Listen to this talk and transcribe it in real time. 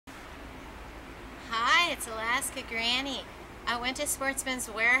it's Alaska Granny. I went to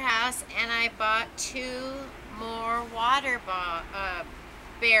Sportsman's Warehouse and I bought 2 more water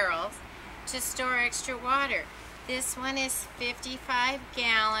barrels to store extra water. This one is 55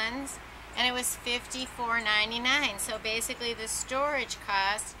 gallons and it was $54.99. So basically the storage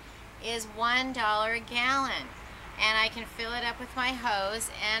cost is $1 a gallon. And I can fill it up with my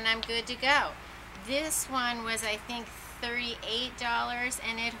hose and I'm good to go. This one was, I think, $38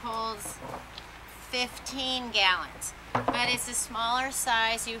 and it holds 15 gallons. But it's a smaller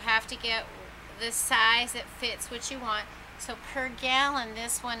size. You have to get the size that fits what you want. So per gallon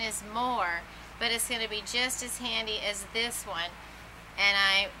this one is more, but it's going to be just as handy as this one.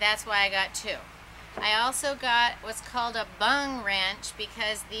 And that's why I got 2. I also got what's called a bung wrench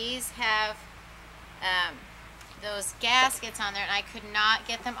because these have those gaskets on there and I could not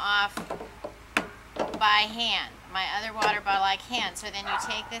get them off by hand. My other water bottle I can. So then you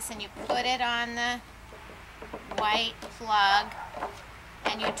take this and you put it on the white plug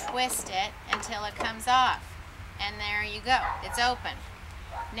and you twist it until it comes off. And there you go. It's open.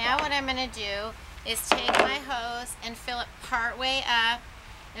 Now what I'm going to do is take my hose and fill it part way up.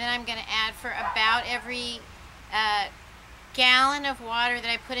 And then I'm going to add for about every gallon of water that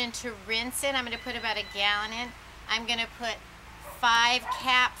I put in to rinse it. I'm going to put about a gallon in. I'm going to put 5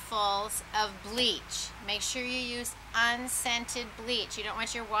 capfuls of bleach. Make sure you use unscented bleach. You don't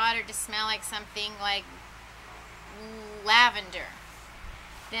want your water to smell like something like lavender.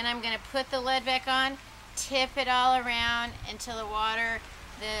 Then I'm going to put the lid back on, tip it all around until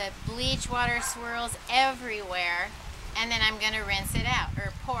the bleach water swirls everywhere, and then I'm going to rinse it out,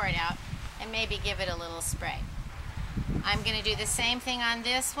 or pour it out, and maybe give it a little spray. I'm going to do the same thing on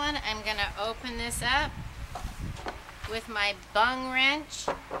this one. I'm going to open this up with my bung wrench.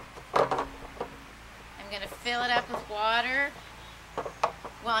 I'm going to fill it up with water.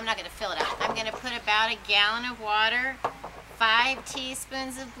 Well, I'm not going to fill it up. I'm going to put about a gallon of water, 5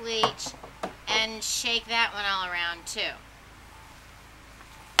 teaspoons of bleach, and shake that one all around too.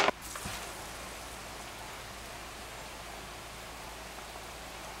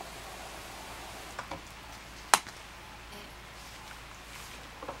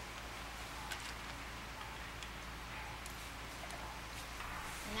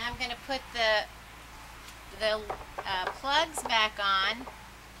 Now I'm going to put the plugs back on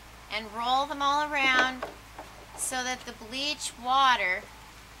and roll them all around so that the bleach water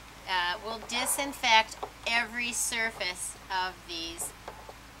will disinfect every surface of these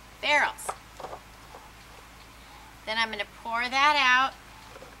barrels. Then I'm going to pour that out,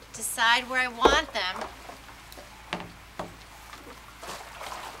 decide where I want them,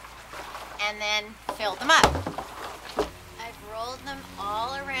 and then fill them up. I've rolled them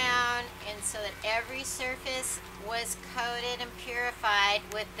all around and so that every surface was coated and purified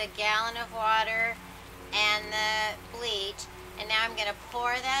with the gallon of water and the bleach. And now I'm going to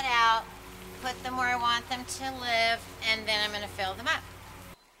pour that out, put them where I want them to live, and then I'm going to fill them up.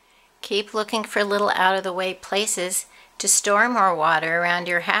 Keep looking for little out-of-the-way places to store more water around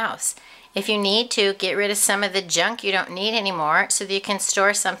your house. If you need to, get rid of some of the junk you don't need anymore so that you can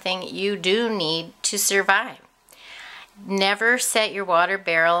store something you do need to survive. Never set your water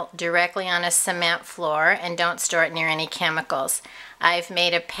barrel directly on a cement floor and don't store it near any chemicals. I've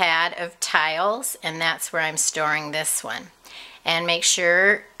made a pad of tiles and that's where I'm storing this one. And make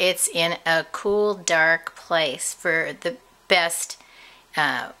sure it's in a cool, dark place for the best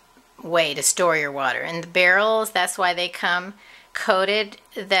way to store your water. And the barrels, that's why they come coated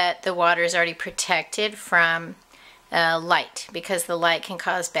that the water is already protected from light, because the light can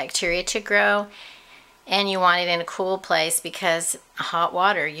cause bacteria to grow. And you want it in a cool place because hot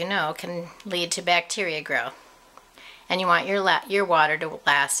water, you know, can lead to bacteria growth. And you want your water to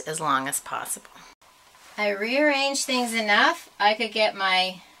last as long as possible. I rearranged things enough. I could get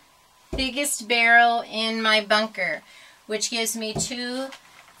my biggest barrel in my bunker, which gives me 2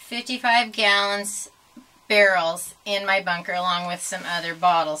 55 gallons barrels in my bunker along with some other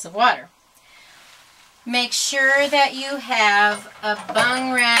bottles of water. Make sure that you have a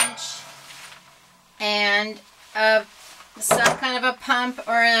bung wrench and some kind of a pump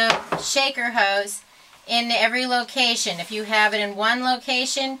or a shaker hose in every location. If you have it in one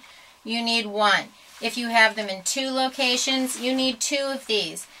location, you need 1. If you have them in 2 locations, you need 2 of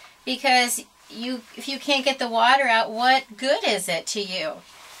these. Because if you can't get the water out, what good is it to you?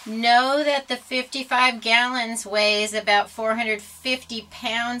 Know that the 55 gallons weighs about 450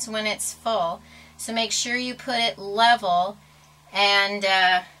 pounds when it's full. So make sure you put it level and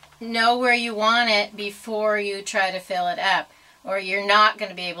know where you want it before you try to fill it up, or you're not going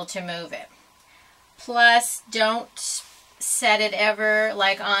to be able to move it. Plus, don't set it ever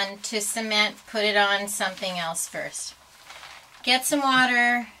like on to cement, put it on something else first. Get some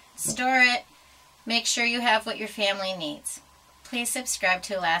water, store it, make sure you have what your family needs. Please subscribe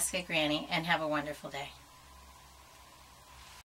to Alaska Granny and have a wonderful day.